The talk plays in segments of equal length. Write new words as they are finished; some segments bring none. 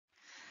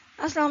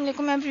Assalamu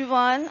alaikum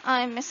everyone.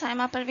 I'm Miss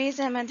Saima Parvez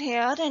Ahmed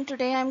here, and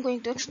today I'm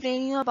going to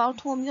explain you about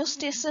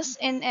homeostasis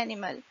in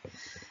animal.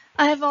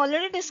 I have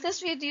already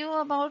discussed with you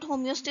about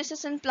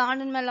homeostasis in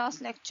plant in my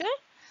last lecture.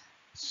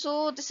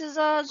 So this is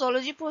a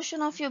zoology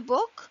portion of your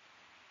book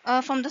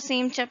from the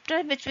same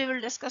chapter which we will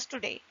discuss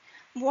today.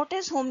 What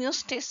is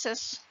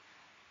homeostasis?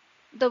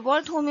 The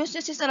word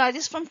homeostasis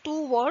arises from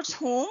two words: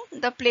 home,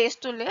 the place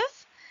to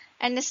live,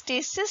 and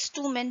stasis,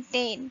 to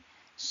maintain.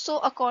 So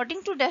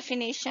according to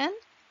definition,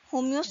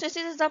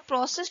 homeostasis is the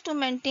process to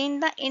maintain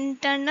the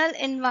internal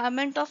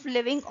environment of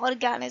living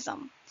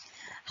organism.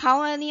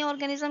 How any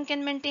organism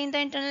can maintain the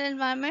internal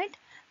environment?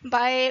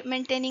 By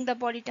maintaining the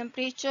body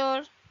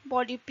temperature,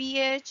 body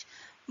pH,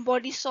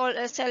 body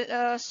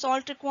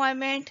salt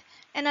requirement,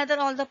 and other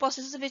all the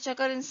processes which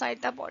occur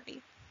inside the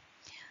body.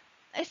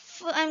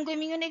 If I'm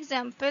giving you an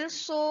example,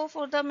 so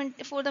for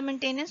the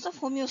maintenance of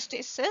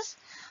homeostasis,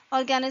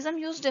 organism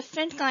use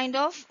different kind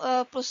of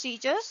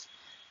procedures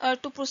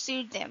to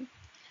proceed them.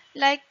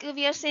 Like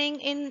we are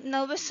saying, in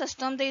nervous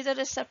system there is a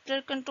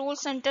receptor, control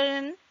center,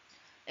 and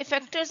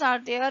effectors are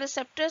there.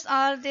 Receptors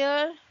are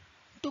there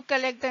to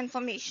collect the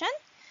information.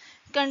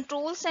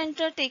 Control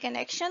center take an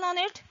action on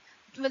it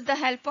with the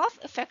help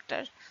of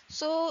effector.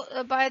 So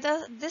by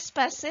this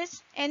passage,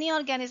 any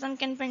organism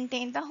can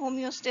maintain the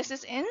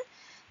homeostasis in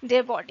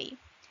their body.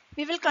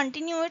 We will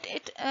continue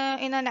it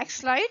in the next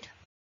slide.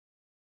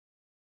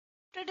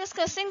 After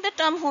discussing the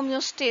term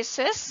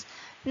homeostasis,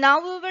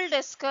 now we will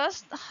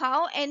discuss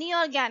how any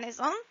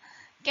organism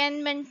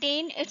can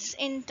maintain its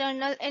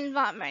internal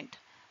environment.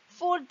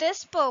 For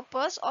this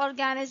purpose,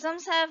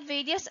 organisms have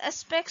various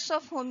aspects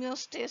of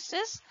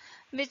homeostasis,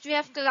 which we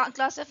have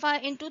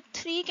classified into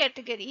three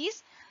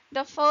categories.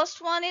 The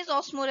first one is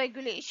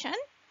osmoregulation,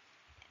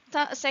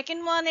 the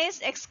second one is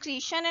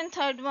excretion, and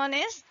third one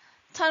is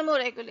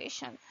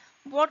thermoregulation.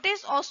 What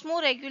is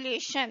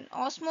osmoregulation?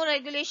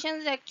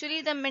 Osmoregulation is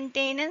actually the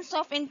maintenance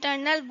of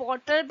internal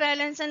water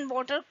balance and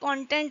water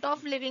content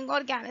of living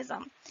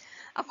organism.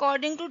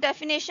 According to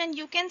definition,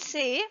 you can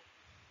say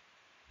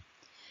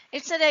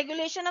it's a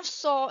regulation of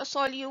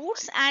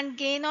solutes and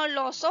gain or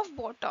loss of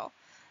water.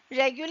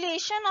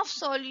 Regulation of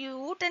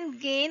solute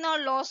and gain or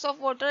loss of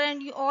water,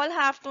 and you all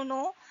have to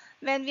know,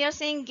 when we are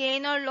saying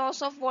gain or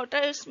loss of water,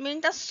 it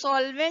means the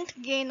solvent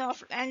gain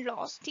of and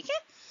loss. Okay?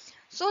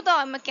 So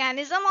the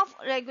mechanism of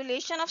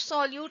regulation of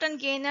solute and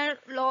gain or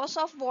loss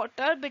of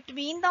water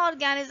between the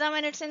organism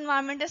and its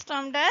environment is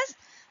termed as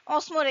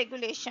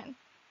osmoregulation.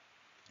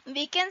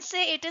 We can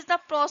say it is the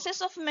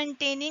process of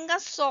maintaining a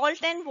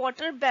salt and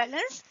water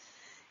balance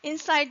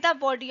inside the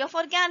body of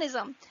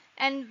organism.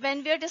 And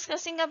when we are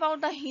discussing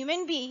about the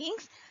human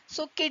beings,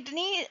 so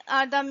kidneys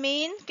are the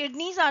main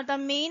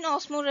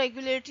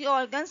osmoregulatory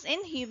organs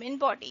in human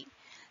body.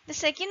 The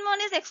second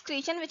one is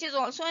excretion, which is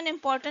also an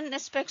important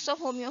aspect of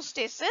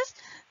homeostasis,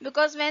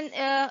 because when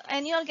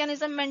any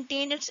organism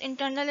maintains its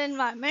internal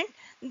environment,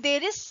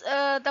 there is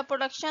the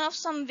production of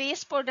some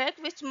waste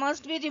product which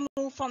must be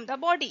removed from the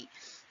body.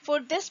 For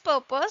this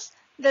purpose,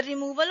 the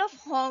removal of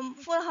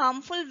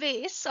harmful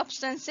waste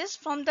substances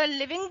from the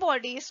living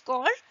body is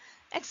called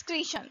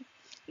excretion.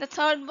 The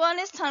third one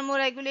is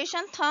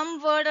thermoregulation.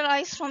 Therm word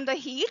arises from the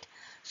heat.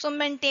 So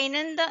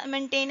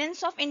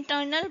maintenance of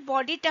internal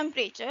body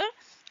temperature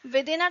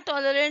within a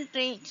tolerant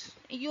range.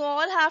 You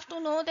all have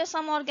to know that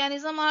some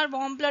organisms are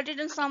warm-blooded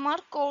and some are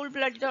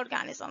cold-blooded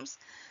organisms.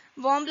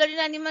 Warm-blooded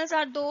animals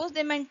are those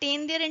they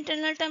maintain their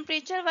internal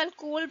temperature, while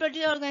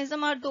cold-blooded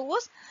organisms are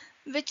those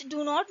which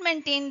do not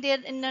maintain their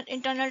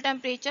internal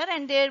temperature,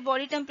 and their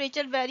body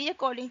temperature vary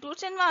according to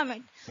its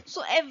environment.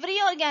 So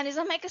every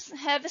organism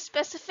have a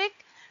specific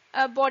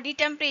body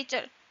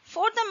temperature.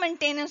 For the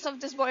maintenance of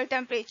this body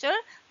temperature,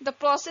 the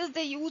process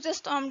they use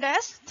is termed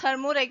as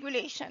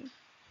thermoregulation.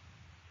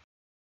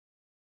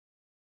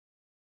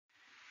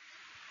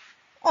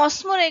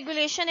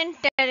 Osmoregulation in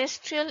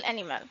terrestrial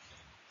animal.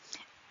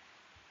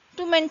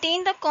 To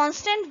maintain the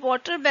constant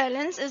water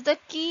balance is the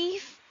key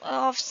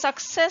of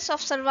success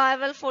of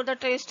survival for the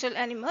terrestrial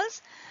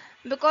animals,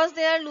 because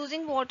they are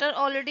losing water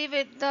already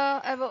with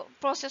the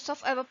process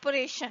of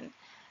evaporation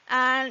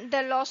and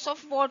the loss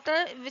of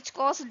water, which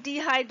causes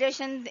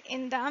dehydration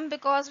in them,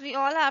 because we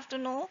all have to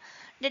know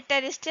that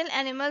terrestrial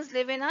animals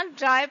live in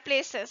dry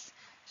places.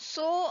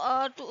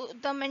 So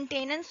the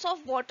maintenance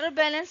of water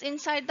balance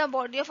inside the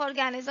body of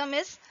organism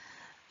is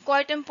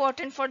quite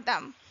important for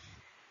them.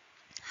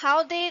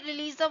 How they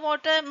release the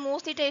water?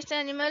 Mostly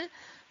terrestrial animals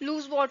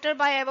lose water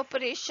by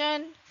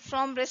evaporation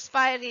from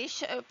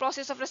respiration,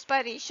 process of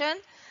respiration,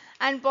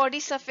 and body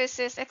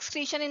surfaces,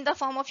 excretion in the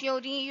form of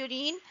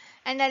urine,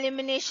 and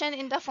elimination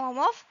in the form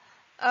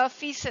of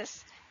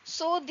feces.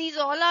 So these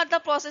all are the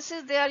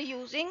processes they are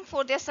using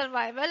for their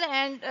survival,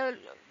 and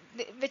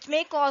which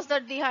may cause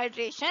the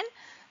dehydration.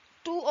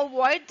 To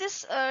avoid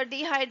this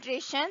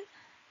dehydration,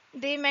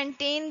 they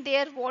maintain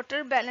their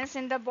water balance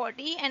in the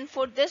body, and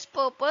for this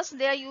purpose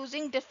they are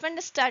using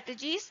different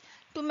strategies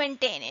to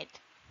maintain it.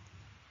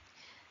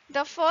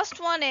 The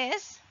first one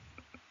is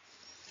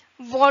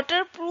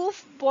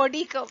waterproof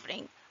body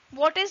covering.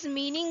 What is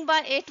meaning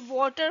by it?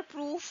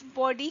 Waterproof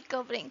body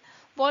covering.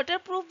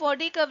 Waterproof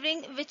body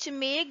covering which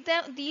make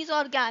these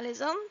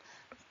organisms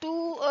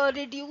to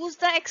reduce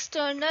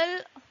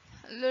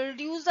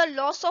the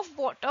loss of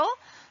water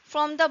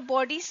from the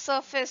body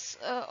surface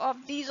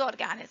of these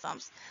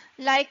organisms,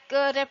 like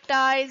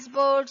reptiles,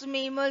 birds,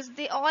 mammals.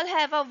 They all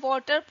have a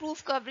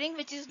waterproof covering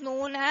which is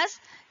known as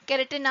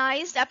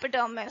keratinized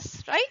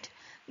epidermis, right?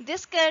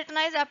 This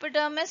keratinized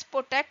epidermis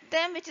protect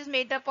them, which is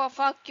made up of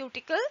a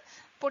cuticle,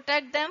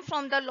 protect them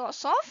from the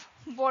loss of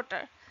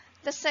water.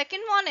 The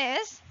second one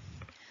is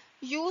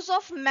use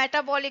of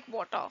metabolic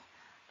water.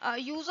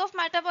 Use of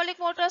metabolic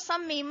water,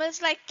 some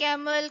mammals like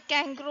camel,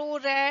 kangaroo,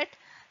 rat,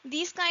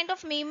 these kind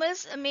of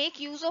mammals make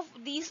use of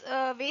these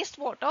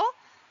wastewater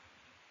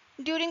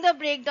during the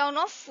breakdown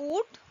of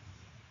food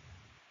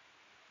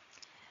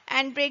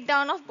and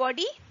breakdown of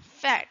body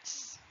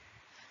fats.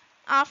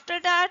 After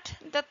that,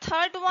 the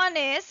third one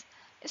is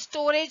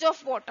storage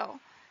of water.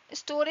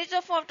 Storage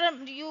of water,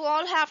 you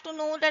all have to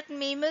know that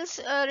mammals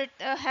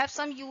have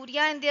some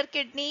urea in their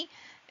kidney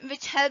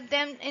which help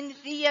them in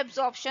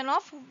reabsorption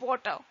of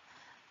water.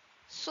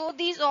 So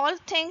these all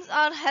things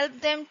are help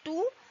them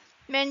to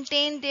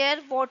maintain their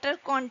water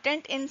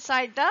content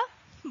inside the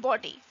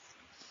body.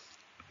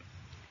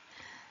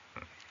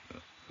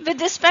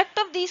 With respect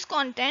of these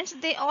contents,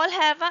 they all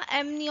have an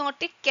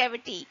amniotic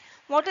cavity.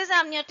 What is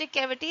amniotic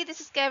cavity? This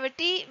is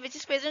cavity which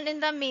is present in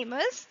the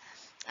mammals,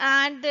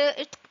 and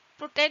it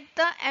protects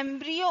the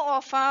embryo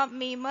of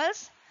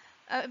mammals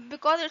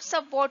because it's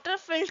a water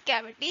filled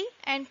cavity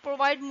and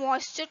provide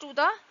moisture to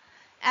the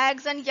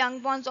eggs and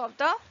young ones of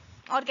the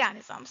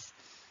organisms.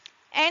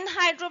 And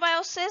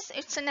hydrobiosis,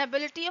 it's an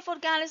ability of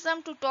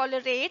organism to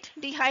tolerate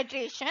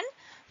dehydration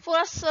for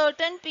a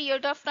certain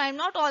period of time,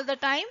 not all the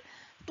time,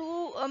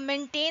 to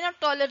maintain or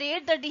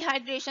tolerate the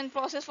dehydration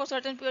process for a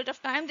certain period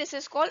of time. This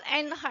is called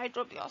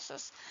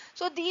anhydrobiosis.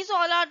 So these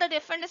all are the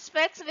different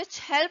aspects which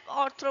help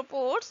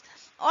arthropods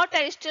or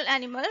terrestrial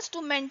animals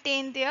to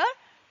maintain their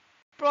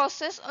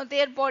process or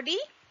their body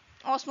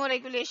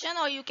osmoregulation,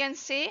 or you can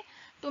say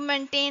to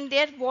maintain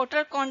their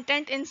water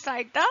content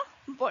inside the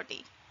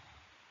body.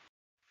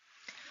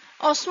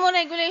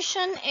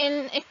 Osmoregulation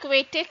in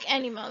aquatic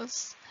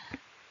animals.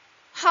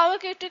 How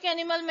aquatic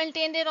animals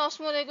maintain their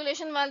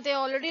osmoregulation while they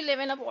already live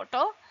in a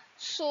water?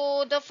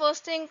 So the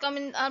first thing come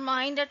in our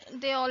mind that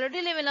they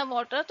already live in a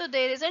water, so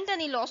there isn't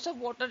any loss of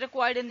water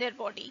required in their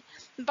body,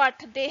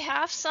 but they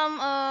have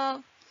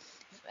some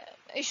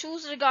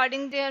issues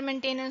regarding their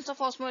maintenance of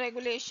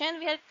osmoregulation.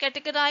 We have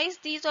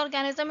categorized these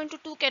organisms into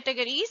two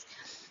categories.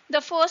 The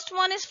first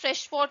one is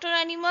freshwater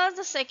animals.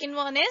 The second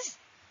one is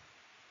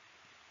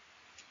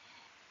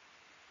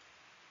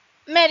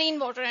marine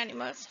water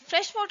animals.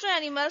 Freshwater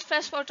animals,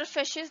 freshwater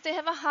fishes, they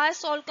have a high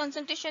salt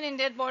concentration in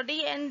their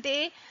body and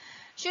they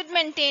should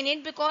maintain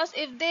it, because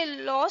if they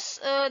lose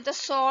the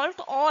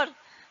salt or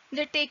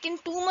they take in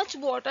too much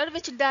water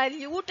which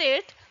dilute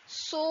it,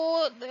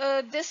 so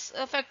this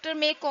factor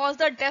may cause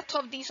the death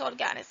of these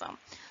organisms.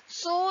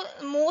 So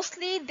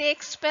mostly they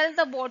expel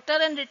the water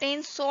and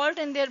retain salt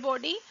in their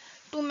body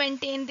to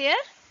maintain their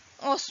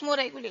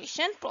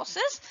osmoregulation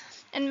process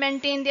and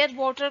maintain their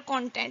water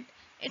content.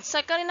 It's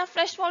occur in a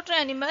freshwater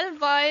animal,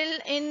 while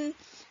in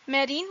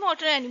marine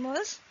water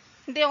animals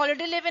they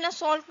already live in a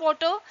salt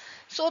water,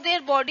 so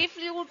their body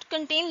fluid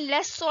contain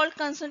less salt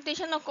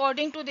concentration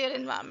according to their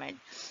environment.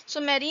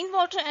 So marine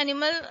water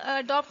animal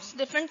adopts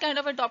different kind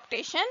of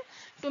adaptation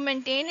to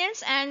maintain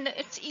it, and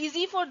it's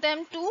easy for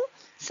them to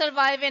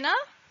survive in a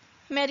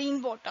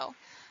marine water.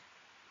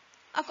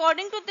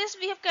 According to this,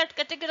 we have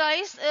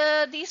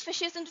categorized these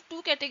fishes into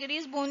two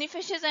categories: bony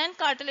fishes and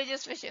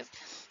cartilages fishes.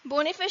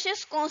 Bony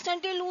fishes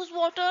constantly lose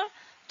water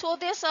through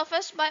their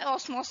surface by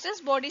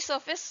osmosis, body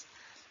surface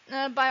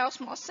by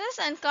osmosis,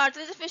 and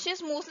cartilage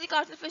fishes, mostly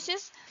cartilage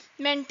fishes,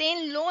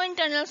 maintain low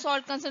internal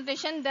salt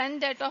concentration than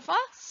that of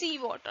a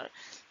seawater.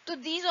 So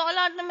these all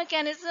are the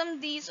mechanism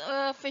these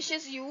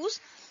fishes use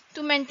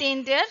to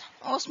maintain their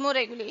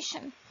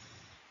osmoregulation.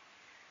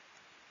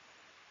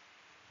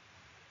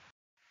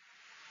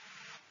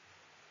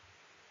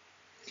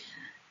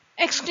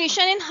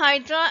 Excretion in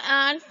Hydra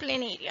and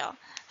Planaria.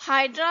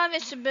 Hydra,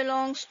 which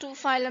belongs to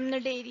phylum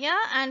Cnidaria,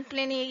 and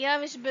Planaria,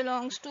 which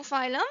belongs to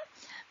phylum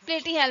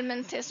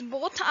Platyhelminthes.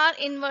 Both are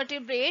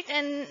invertebrate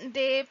and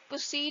they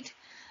proceed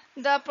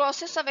the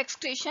process of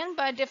excretion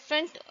by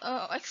different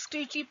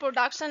excretory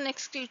products and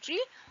excretory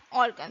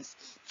organs.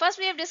 First,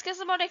 we have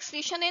discussed about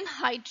excretion in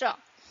Hydra.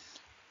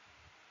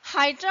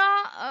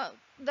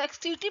 The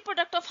excretory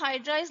product of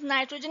Hydra is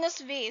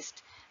nitrogenous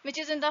waste, which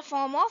is in the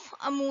form of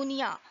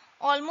ammonia.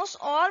 Almost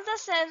all the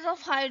cells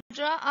of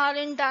Hydra are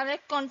in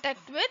direct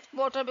contact with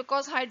water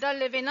because Hydra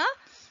live in a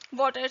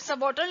water. It's a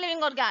water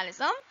living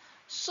organism.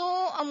 So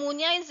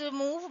ammonia is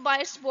removed by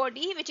its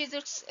body, which is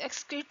its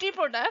excretory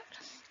product,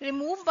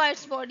 removed by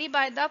its body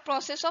by the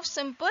process of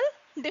simple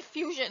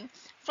diffusion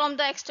from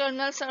the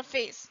external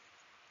surface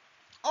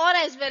or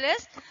as well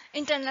as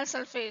internal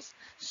surface.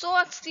 So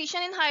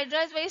excretion in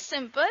Hydra is very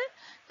simple.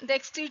 The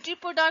excretory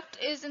product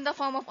is in the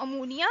form of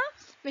ammonia,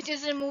 which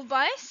is removed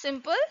by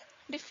simple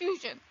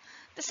diffusion.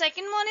 The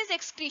second one is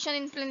excretion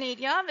in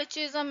Planaria, which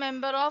is a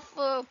member of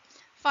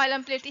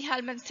phylum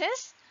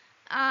Platyhelminthes,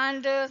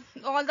 and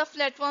all the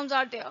flatworms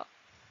are there.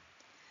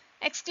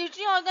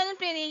 Excretory organ in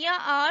Planaria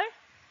are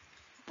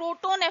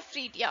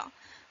Protonephridia.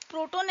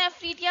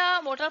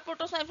 Protonephridia, what are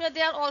protonephridia?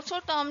 They are also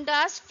termed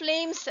as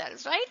flame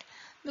cells, right?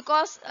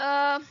 Because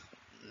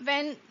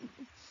when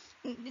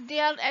they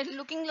are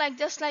looking like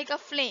just like a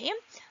flame,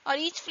 or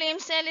each flame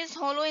cell is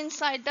hollow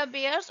inside the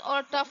bears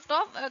or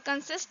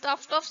consists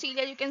of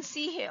cilia, you can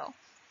see here.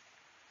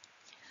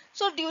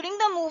 So during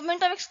the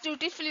movement of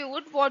excretory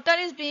fluid, water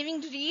is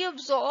being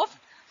reabsorbed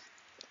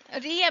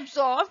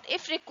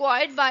if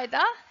required by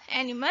the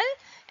animal,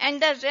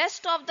 and the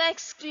rest of the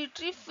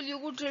excretory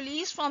fluid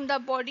released from the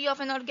body of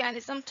an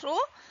organism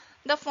through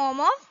the form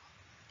of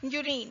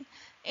urine.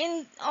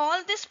 In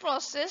all this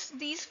process,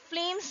 these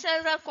flame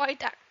cells are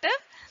quite active,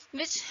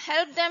 which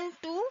help them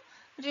to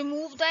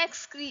remove the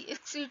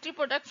excretory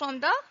product from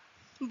the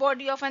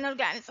body of an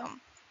organism.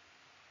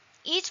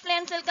 Each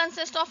flame cell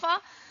consists of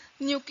a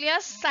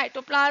nucleus,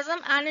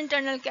 cytoplasm and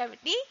internal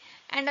cavity,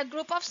 and a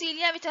group of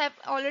cilia, which I have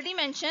already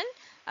mentioned,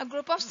 a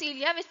group of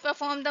cilia which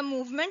perform the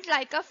movement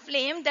like a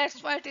flame.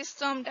 That's why it is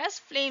termed as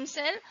flame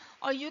cell,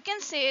 or you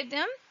can say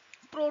them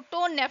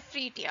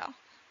protonephridia.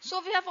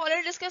 So we have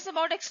already discussed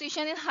about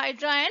excretion in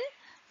Hydra and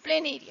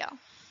Planaria.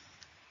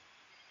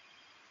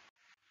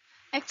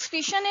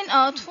 Excretion in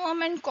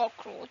earthworm and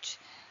cockroach.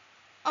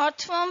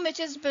 Earthworm, which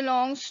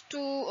belongs to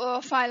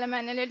phylum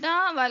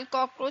Annelida, while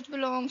cockroach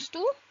belongs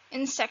to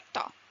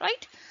Insecta,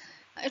 right?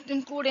 It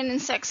includes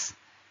insects.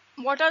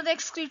 What are the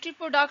excretory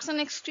products and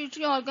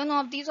excretory organ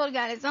of these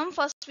organisms?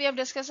 First, we have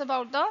discussed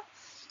about the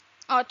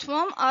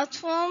earthworm.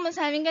 Earthworm is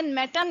having a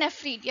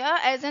Metanephridia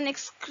as an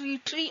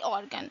excretory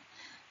organ.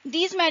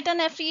 These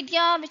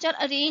Metanephridia, which are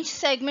arranged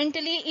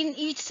segmentally in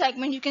each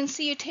segment, you can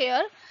see it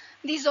here.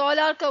 These all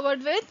are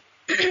covered with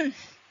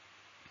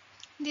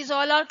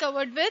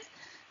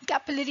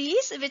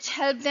capillaries, which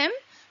help them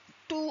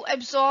to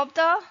absorb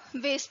the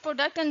waste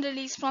product and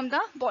release from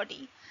the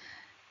body.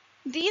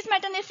 These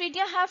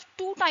Metanephridia have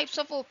two types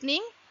of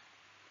opening,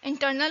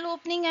 internal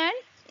opening and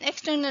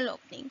external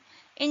opening.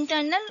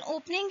 Internal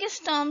opening is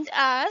termed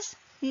as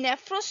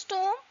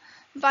nephrostome,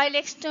 while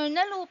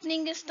external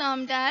opening is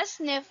termed as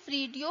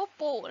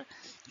nephridiopore.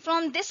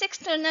 From this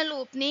external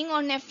opening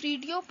or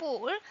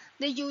nephridiopore,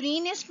 the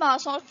urine is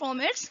passed out from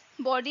its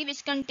body,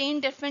 which contain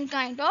different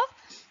kind of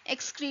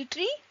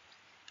excretory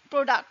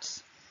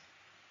products.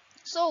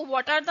 So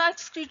what are the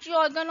excretory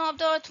organ of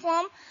the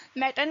earthworm?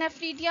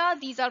 Metanephridia.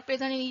 These are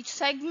present in each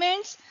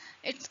segment.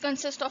 It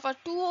consists of a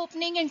two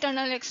opening,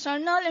 internal and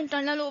external.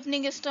 Internal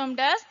opening is termed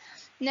as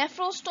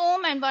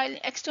nephrostome, and while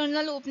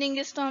external opening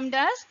is termed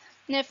as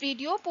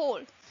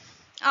nephridiopore.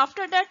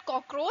 After that,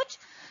 cockroach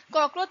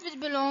which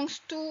belongs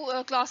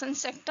to class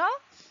Insecta.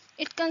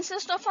 It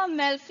consists of a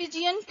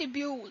Malpighian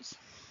tubules.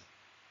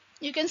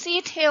 You can see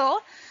it here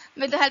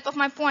with the help of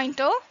my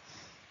pointer.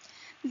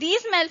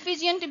 These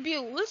Malpighian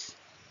tubules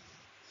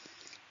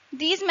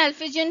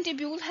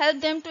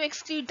help them to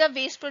excrete the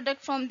waste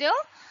product from their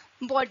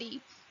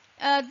body.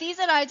 These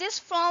arises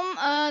from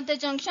the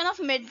junction of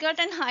midgut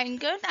and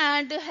hindgut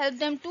and help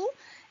them to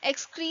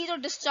excrete or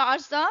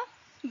discharge the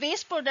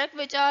waste product,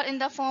 which are in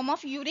the form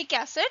of uric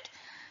acid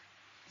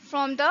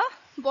from the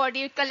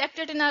body,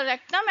 collected in a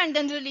rectum and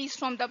then released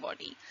from the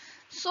body.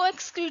 So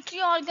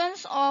excretory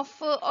organs of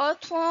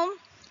earthworm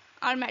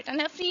are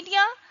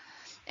Metanephridia.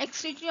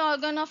 Excretory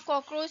organ of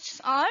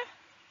cockroach are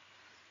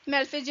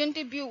Malpighian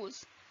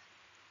tubules,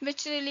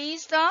 which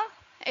release the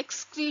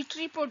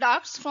excretory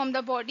products from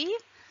the body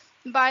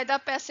by the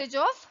passage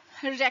of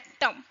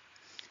rectum.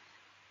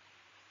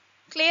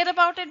 Clear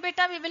about it,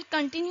 beta? We will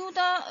continue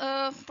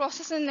the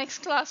process in next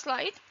class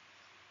slide.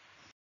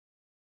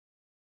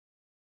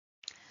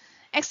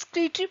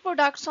 Excretory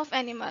products of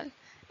animal.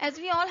 As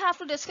we all have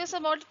to discuss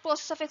about the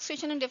process of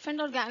excretion in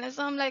different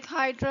organisms like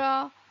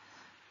Hydra,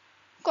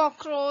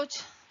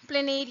 cockroach,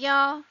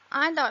 Planaria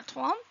and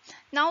earthworm.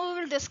 Now we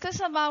will discuss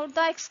about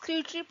the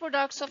excretory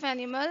products of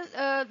animal.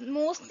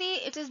 Mostly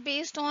it is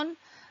based on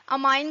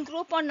amine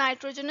group or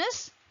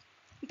nitrogenous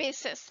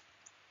basis.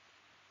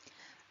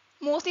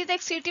 Mostly the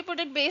excretory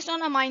product based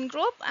on amine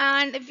group,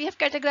 and we have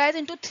categorized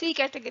into three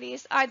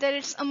categories. Either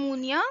it's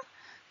ammonia,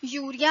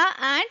 urea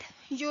and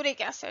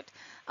uric acid.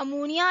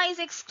 Ammonia is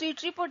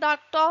excretory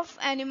product of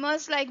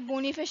animals like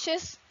bony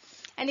fishes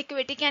and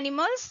aquatic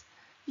animals.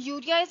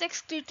 Urea is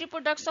excretory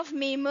products of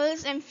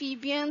mammals,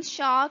 amphibians,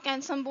 shark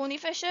and some bony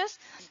fishes,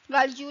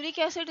 while uric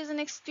acid is an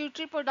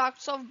excretory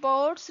products of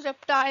birds,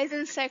 reptiles,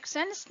 insects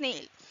and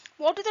snail.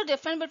 What is the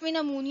difference between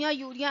ammonia,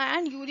 urea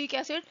and uric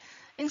acid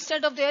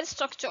instead of their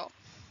structure?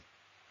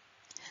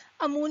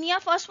 Ammonia,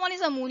 first one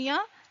is ammonia.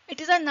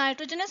 It is a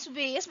nitrogenous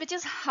waste which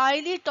is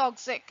highly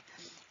toxic,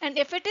 and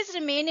if it is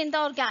remain in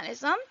the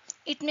organism,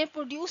 it may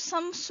produce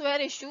some wear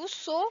issues.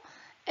 So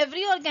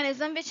every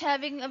organism which are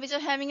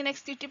having an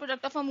excretory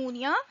product of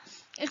ammonia,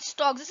 its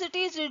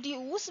toxicity is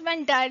reduced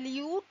when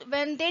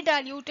they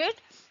dilute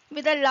it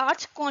with a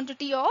large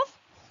quantity of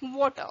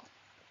water.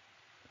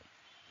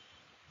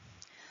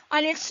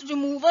 and its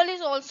removal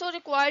is also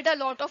required a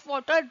lot of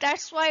water.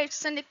 That's why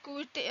it's an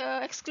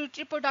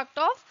excretory product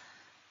of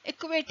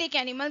aquatic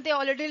animal. They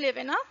already live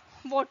in a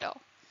water.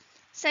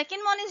 Second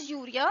one is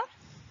urea.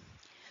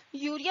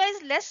 Urea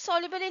is less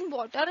soluble in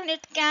water and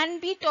it can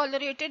be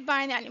tolerated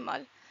by an animal.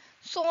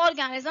 So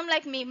organisms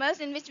like mammals,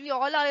 in which we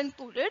all are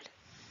included,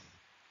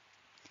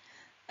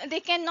 they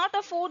cannot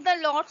afford the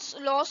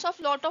loss of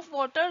lot of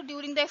water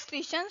during the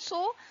excretion.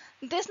 So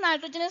this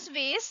nitrogenous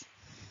waste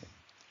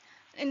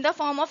in the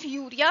form of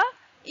urea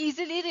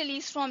easily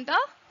released from the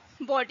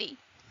body.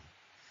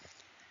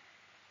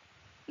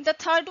 The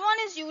third one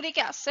is uric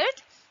acid,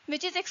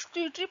 which is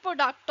excretory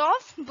product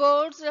of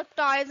birds,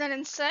 reptiles and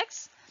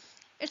insects.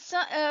 It's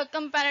a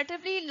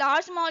comparatively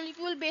large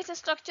molecule based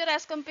structure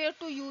as compared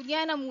to urea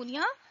and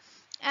ammonia,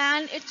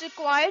 and it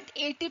required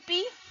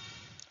ATP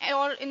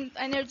or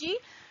energy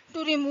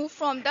to remove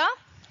from the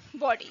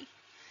body.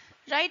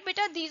 Right,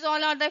 beta? These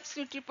all are the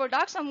excretory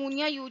products: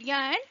 ammonia, urea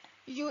and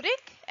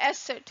uric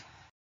acid.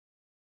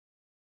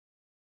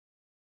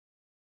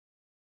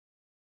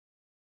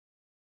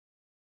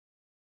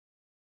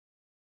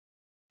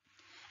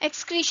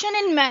 Excretion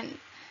in men.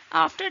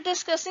 After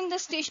discussing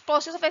the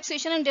process of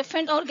excretion in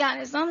different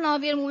organisms, now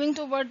we are moving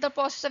toward the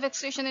process of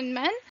excretion in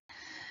men.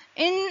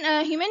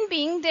 In human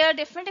being, there are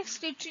different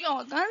excretory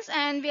organs,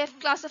 and we have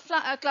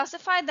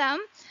classified them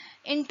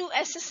into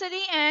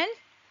accessory and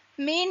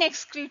main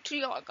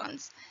excretory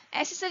organs.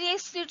 Accessory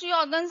excretory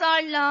organs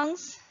are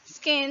lungs,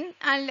 skin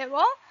and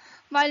liver,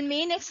 while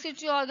main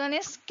excretory organ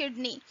is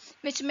kidney,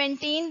 which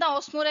maintain the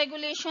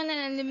osmoregulation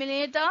and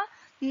eliminate the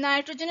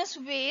nitrogenous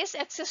waste,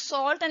 excess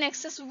salt and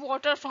excess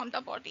water from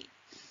the body.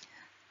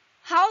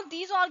 How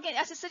these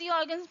accessory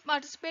organs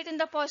participate in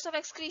the process of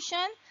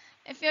excretion?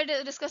 If we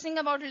are discussing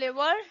about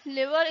liver,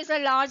 liver is a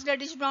large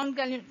reddish brown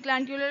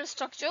glandular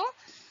structure.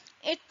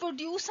 It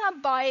produces a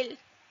bile.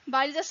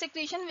 Bile is a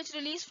secretion which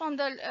released from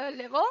the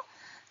liver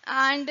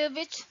and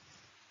which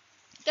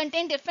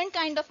contain different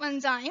kind of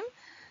enzyme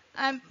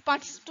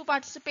to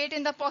participate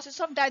in the process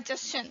of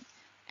digestion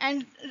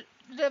and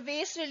the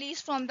waste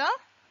released from the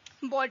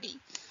body.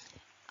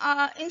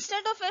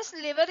 Instead of this,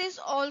 liver is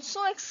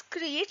also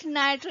excrete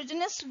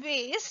nitrogenous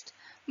waste,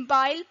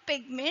 bile,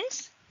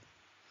 pigments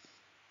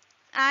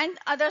and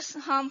other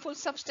harmful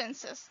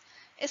substances.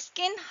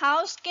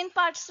 How skin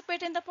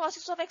participate in the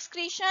process of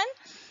excretion?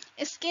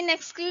 Skin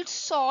excretes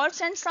salts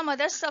and some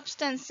other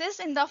substances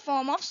in the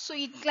form of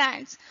sweat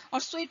glands or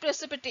sweat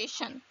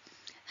precipitation.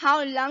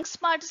 How lungs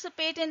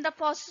participate in the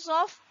process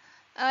of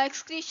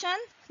excretion?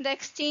 The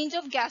exchange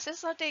of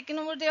gases are taken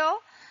over there,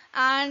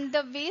 and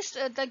the waste,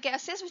 the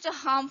gases which are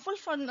harmful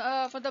for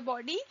the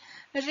body,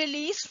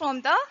 released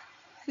from the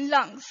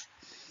lungs.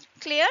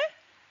 Clear?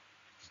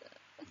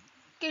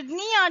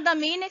 Kidney are the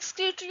main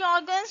excretory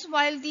organs,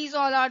 while these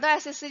all are the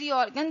accessory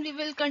organs. We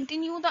will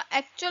continue the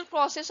actual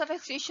process of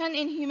excretion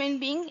in human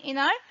being in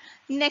our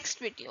next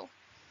video.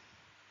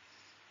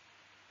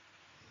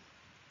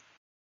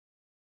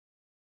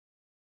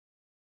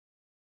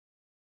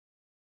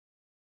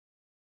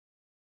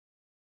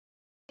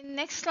 In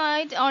next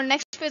slide or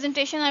next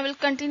presentation, I will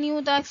continue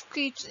the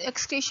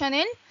excretion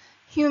in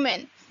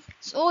human.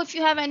 So if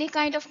you have any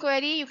kind of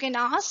query, you can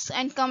ask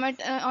and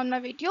comment on my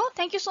video.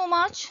 Thank you so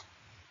much.